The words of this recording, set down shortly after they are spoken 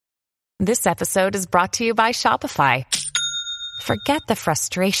This episode is brought to you by Shopify. Forget the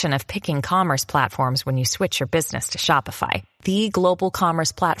frustration of picking commerce platforms when you switch your business to Shopify, the global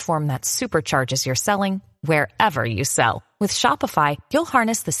commerce platform that supercharges your selling wherever you sell. With Shopify, you'll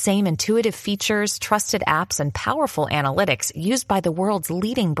harness the same intuitive features, trusted apps, and powerful analytics used by the world's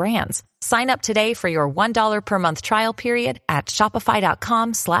leading brands. Sign up today for your $1 per month trial period at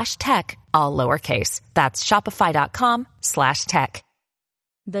shopify.com/tech, all lowercase. That's shopify.com/tech.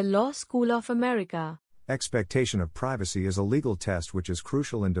 The Law School of America. Expectation of privacy is a legal test which is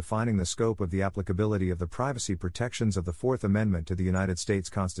crucial in defining the scope of the applicability of the privacy protections of the Fourth Amendment to the United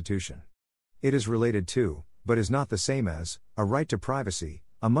States Constitution. It is related to, but is not the same as, a right to privacy,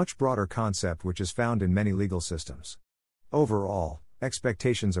 a much broader concept which is found in many legal systems. Overall,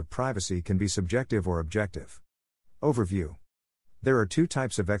 expectations of privacy can be subjective or objective. Overview. There are two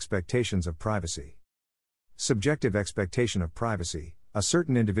types of expectations of privacy. Subjective expectation of privacy, a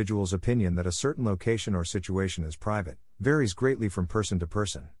certain individual's opinion that a certain location or situation is private, varies greatly from person to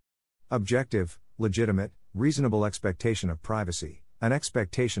person. Objective, legitimate, reasonable expectation of privacy, an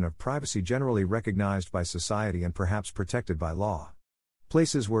expectation of privacy generally recognized by society and perhaps protected by law.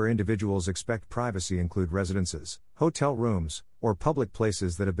 Places where individuals expect privacy include residences, hotel rooms, or public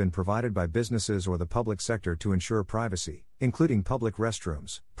places that have been provided by businesses or the public sector to ensure privacy, including public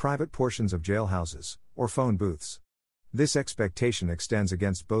restrooms, private portions of jailhouses, or phone booths. This expectation extends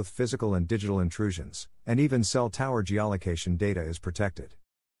against both physical and digital intrusions, and even cell tower geolocation data is protected.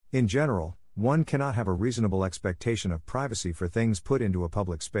 In general, one cannot have a reasonable expectation of privacy for things put into a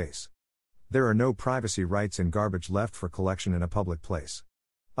public space. There are no privacy rights in garbage left for collection in a public place.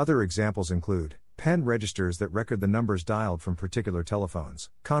 Other examples include pen registers that record the numbers dialed from particular telephones,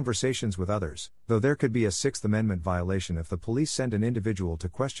 conversations with others, though there could be a Sixth Amendment violation if the police send an individual to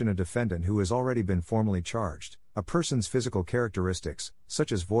question a defendant who has already been formally charged, a person's physical characteristics,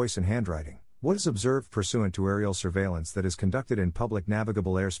 such as voice and handwriting, what is observed pursuant to aerial surveillance that is conducted in public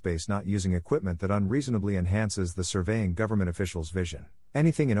navigable airspace not using equipment that unreasonably enhances the surveying government official's vision,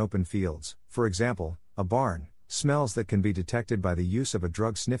 anything in open fields, for example, a barn, smells that can be detected by the use of a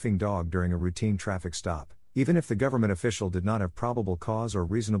drug-sniffing dog during a routine traffic stop, even if the government official did not have probable cause or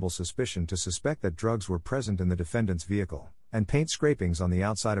reasonable suspicion to suspect that drugs were present in the defendant's vehicle, and paint scrapings on the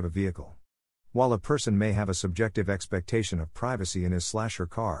outside of a vehicle. While a person may have a subjective expectation of privacy in his/her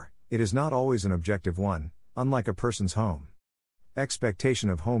car, it is not always an objective one, unlike a person's home. Expectation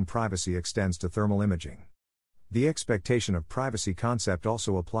of home privacy extends to thermal imaging. The expectation of privacy concept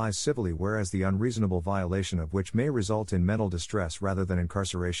also applies civilly, whereas the unreasonable violation of which may result in mental distress rather than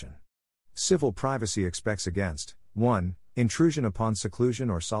incarceration. Civil privacy expects against 1. Intrusion upon seclusion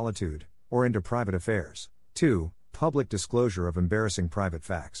or solitude, or into private affairs. 2. Public disclosure of embarrassing private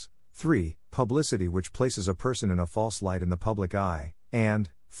facts. 3. Publicity which places a person in a false light in the public eye. And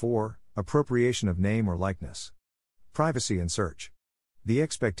 4. Appropriation of name or likeness. Privacy and search. The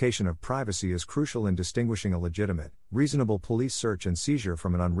expectation of privacy is crucial in distinguishing a legitimate, reasonable police search and seizure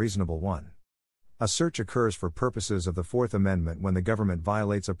from an unreasonable one. A search occurs for purposes of the Fourth Amendment when the government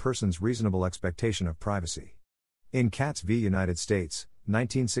violates a person's reasonable expectation of privacy. In Katz v. United States,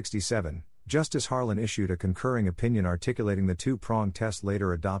 1967, Justice Harlan issued a concurring opinion articulating the two-pronged test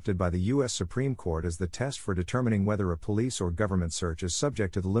later adopted by the U.S. Supreme Court as the test for determining whether a police or government search is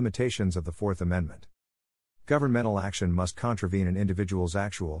subject to the limitations of the Fourth Amendment. Governmental action must contravene an individual's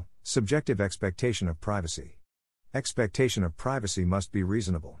actual, subjective expectation of privacy. Expectation of privacy must be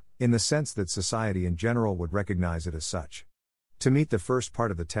reasonable, in the sense that society in general would recognize it as such. To meet the first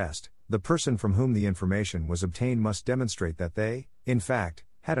part of the test, the person from whom the information was obtained must demonstrate that they, in fact,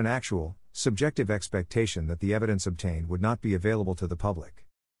 had an actual, subjective expectation that the evidence obtained would not be available to the public.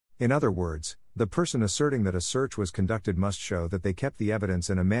 In other words, the person asserting that a search was conducted must show that they kept the evidence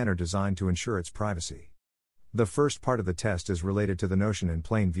in a manner designed to ensure its privacy. The first part of the test is related to the notion in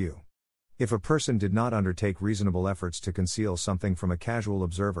plain view. If a person did not undertake reasonable efforts to conceal something from a casual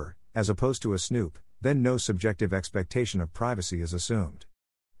observer, as opposed to a snoop, then no subjective expectation of privacy is assumed.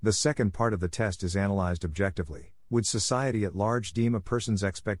 The second part of the test is analyzed objectively. Would society at large deem a person's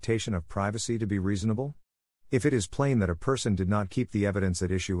expectation of privacy to be reasonable? If it is plain that a person did not keep the evidence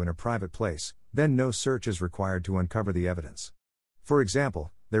at issue in a private place, then no search is required to uncover the evidence. For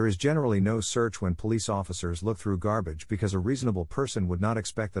example, there is generally no search when police officers look through garbage because a reasonable person would not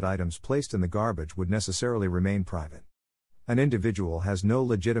expect that items placed in the garbage would necessarily remain private. An individual has no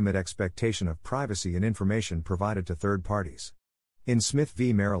legitimate expectation of privacy in information provided to third parties. In Smith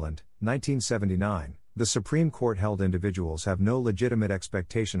v. Maryland, 1979, the Supreme Court held individuals have no legitimate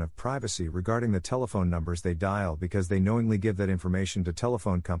expectation of privacy regarding the telephone numbers they dial because they knowingly give that information to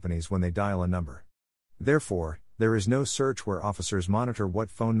telephone companies when they dial a number. Therefore, There is no search where officers monitor what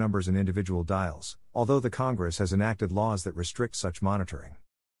phone numbers an individual dials, although the Congress has enacted laws that restrict such monitoring.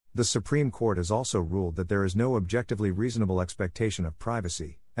 The Supreme Court has also ruled that there is no objectively reasonable expectation of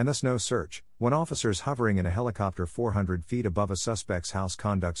privacy, and thus no search, when officers hovering in a helicopter 400 feet above a suspect's house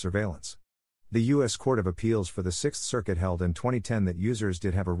conduct surveillance. The U.S. Court of Appeals for the Sixth Circuit held in 2010 that users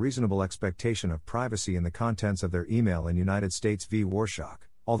did have a reasonable expectation of privacy in the contents of their email in United States v. Warshock,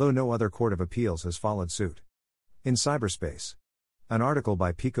 although no other court of appeals has followed suit. In cyberspace. An article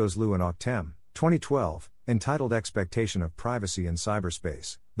by Picos Liu and Octem, 2012, entitled Expectation of Privacy in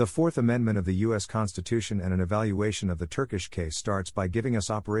Cyberspace, the Fourth Amendment of the U.S. Constitution and an Evaluation of the Turkish Case starts by giving us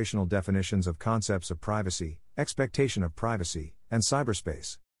operational definitions of concepts of privacy, expectation of privacy, and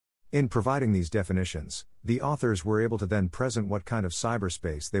cyberspace. In providing these definitions, the authors were able to then present what kind of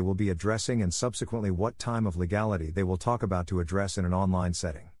cyberspace they will be addressing and subsequently what time of legality they will talk about to address in an online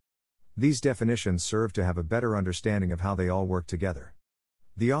setting. These definitions serve to have a better understanding of how they all work together.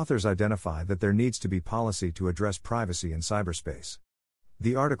 The authors identify that there needs to be policy to address privacy in cyberspace.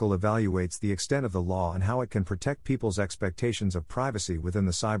 The article evaluates the extent of the law and how it can protect people's expectations of privacy within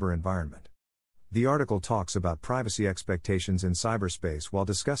the cyber environment. The article talks about privacy expectations in cyberspace while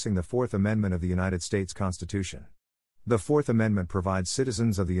discussing the Fourth Amendment of the United States Constitution. The Fourth Amendment provides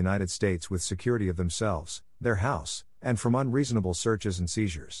citizens of the United States with security of themselves, their house, and from unreasonable searches and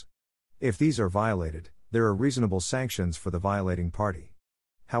seizures. If these are violated, there are reasonable sanctions for the violating party.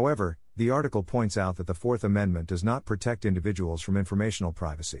 However, the article points out that the Fourth Amendment does not protect individuals from informational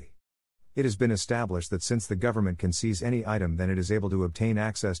privacy. It has been established that since the government can seize any item, then it is able to obtain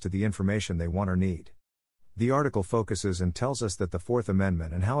access to the information they want or need. The article focuses and tells us that the Fourth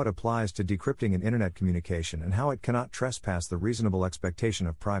Amendment and how it applies to decrypting an internet communication and how it cannot trespass the reasonable expectation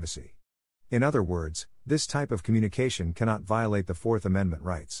of privacy. In other words, this type of communication cannot violate the Fourth Amendment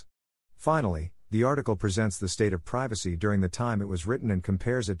rights. Finally, the article presents the state of privacy during the time it was written and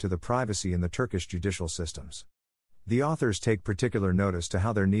compares it to the privacy in the Turkish judicial systems. The authors take particular notice to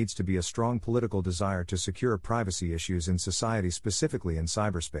how there needs to be a strong political desire to secure privacy issues in society, specifically in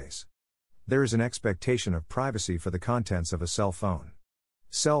cyberspace. There is an expectation of privacy for the contents of a cell phone.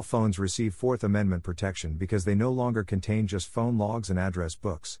 Cell phones receive Fourth Amendment protection because they no longer contain just phone logs and address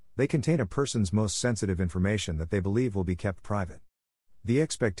books, they contain a person's most sensitive information that they believe will be kept private. The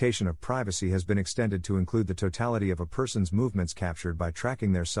expectation of privacy has been extended to include the totality of a person's movements captured by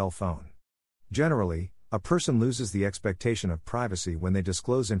tracking their cell phone. Generally, a person loses the expectation of privacy when they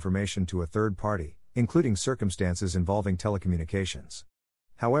disclose information to a third party, including circumstances involving telecommunications.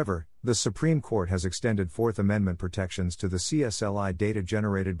 However, the Supreme Court has extended Fourth Amendment protections to the CSLI data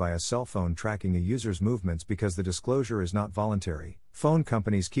generated by a cell phone tracking a user's movements because the disclosure is not voluntary. Phone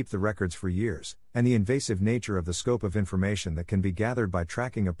companies keep the records for years, and the invasive nature of the scope of information that can be gathered by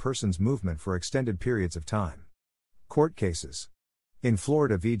tracking a person's movement for extended periods of time. Court cases. In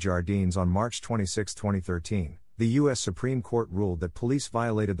Florida v. Jardines on March 26, 2013, the U.S. Supreme Court ruled that police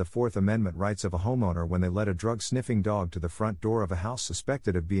violated the Fourth Amendment rights of a homeowner when they led a drug-sniffing dog to the front door of a house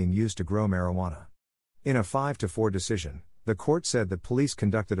suspected of being used to grow marijuana. In a 5-4 decision, the court said that police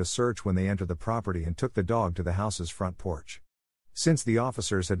conducted a search when they entered the property and took the dog to the house's front porch. Since the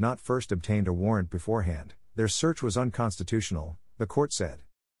officers had not first obtained a warrant beforehand, their search was unconstitutional, the court said.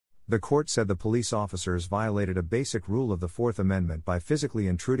 The court said the police officers violated a basic rule of the Fourth Amendment by physically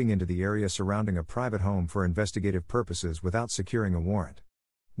intruding into the area surrounding a private home for investigative purposes without securing a warrant.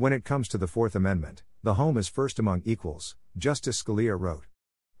 When it comes to the Fourth Amendment, the home is first among equals, Justice Scalia wrote.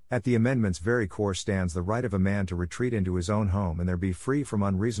 At the amendment's very core stands the right of a man to retreat into his own home and there be free from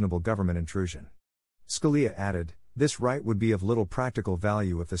unreasonable government intrusion. Scalia added, this right would be of little practical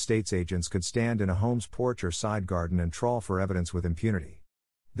value if the state's agents could stand in a home's porch or side garden and trawl for evidence with impunity.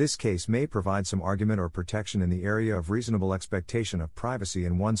 This case may provide some argument or protection in the area of reasonable expectation of privacy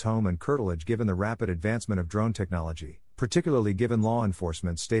in one's home and curtilage given the rapid advancement of drone technology, particularly given law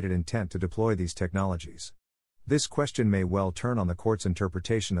enforcement's stated intent to deploy these technologies. This question may well turn on the court's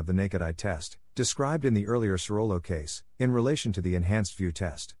interpretation of the naked eye test, described in the earlier Cirolo case, in relation to the enhanced view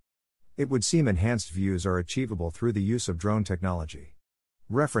test. It would seem enhanced views are achievable through the use of drone technology.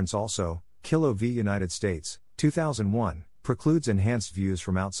 Reference also, Kilo v. United States, 2001. Precludes enhanced views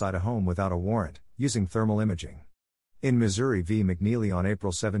from outside a home without a warrant, using thermal imaging. In Missouri v. McNeely on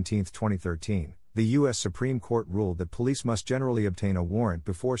April 17, 2013, the U.S. Supreme Court ruled that police must generally obtain a warrant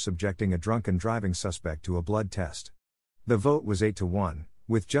before subjecting a drunken driving suspect to a blood test. The vote was 8-1,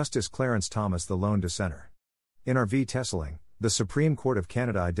 with Justice Clarence Thomas the lone dissenter. In R v. Tesseling, the Supreme Court of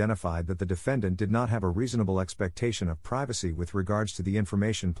Canada identified that the defendant did not have a reasonable expectation of privacy with regards to the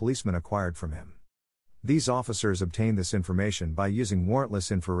information policemen acquired from him. These officers obtained this information by using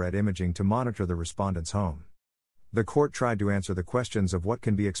warrantless infrared imaging to monitor the respondent's home. The court tried to answer the questions of what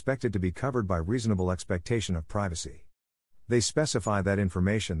can be expected to be covered by reasonable expectation of privacy. They specify that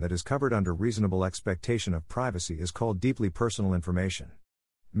information that is covered under reasonable expectation of privacy is called deeply personal information.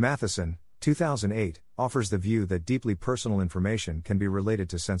 Matheson, 2008, offers the view that deeply personal information can be related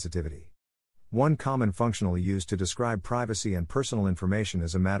to sensitivity. One common functional used to describe privacy and personal information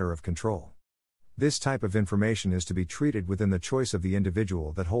is a matter of control. This type of information is to be treated within the choice of the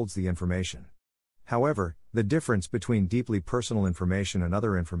individual that holds the information. However, the difference between deeply personal information and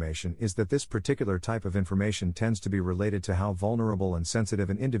other information is that this particular type of information tends to be related to how vulnerable and sensitive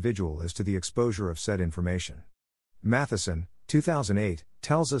an individual is to the exposure of said information. Matheson, 2008,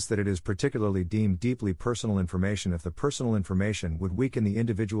 tells us that it is particularly deemed deeply personal information if the personal information would weaken the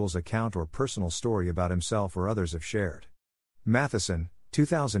individual's account or personal story about himself or others if shared. Matheson,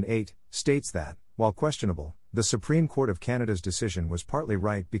 2008, states that, while questionable, the Supreme Court of Canada's decision was partly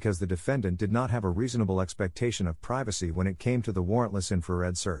right because the defendant did not have a reasonable expectation of privacy when it came to the warrantless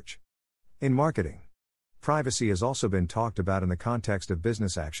infrared search. In marketing, privacy has also been talked about in the context of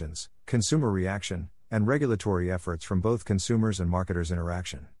business actions, consumer reaction, and regulatory efforts from both consumers and marketers'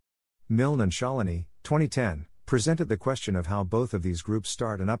 interaction. Milne and Shalini, 2010, presented the question of how both of these groups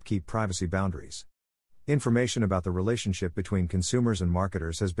start and upkeep privacy boundaries. Information about the relationship between consumers and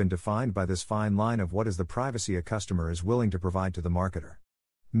marketers has been defined by this fine line of what is the privacy a customer is willing to provide to the marketer.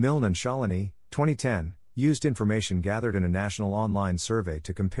 Milne and Shalini, 2010, used information gathered in a national online survey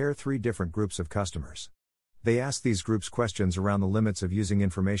to compare 3 different groups of customers. They asked these groups questions around the limits of using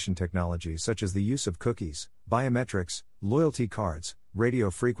information technology such as the use of cookies, biometrics, loyalty cards, radio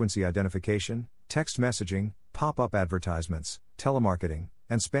frequency identification, text messaging, pop-up advertisements, telemarketing,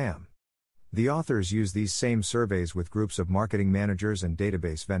 and spam. The authors use these same surveys with groups of marketing managers and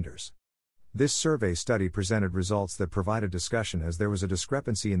database vendors. This survey study presented results that provide a discussion as there was a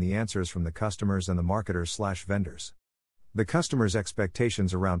discrepancy in the answers from the customers and the marketers/vendors. The customers'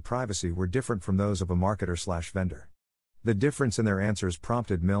 expectations around privacy were different from those of a marketer/vendor. The difference in their answers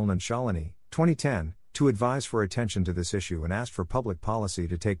prompted Milne and Shalini, 2010, to advise for attention to this issue and asked for public policy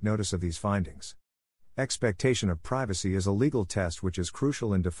to take notice of these findings. Expectation of privacy is a legal test which is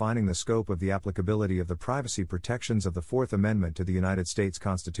crucial in defining the scope of the applicability of the privacy protections of the Fourth Amendment to the United States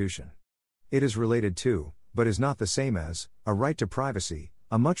Constitution. It is related to, but is not the same as, a right to privacy,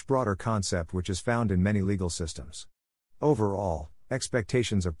 a much broader concept which is found in many legal systems. Overall,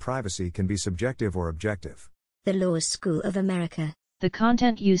 expectations of privacy can be subjective or objective. The Law School of America. The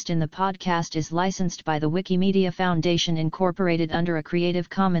content used in the podcast is licensed by the Wikimedia Foundation Incorporated under a Creative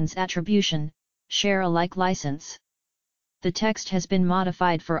Commons Attribution, Share Alike license. The text has been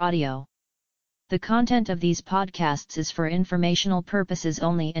modified for audio. The content of these podcasts is for informational purposes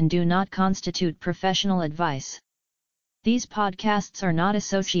only and do not constitute professional advice. These podcasts are not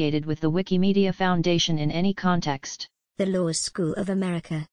associated with the Wikimedia Foundation in any context. The Law School of America.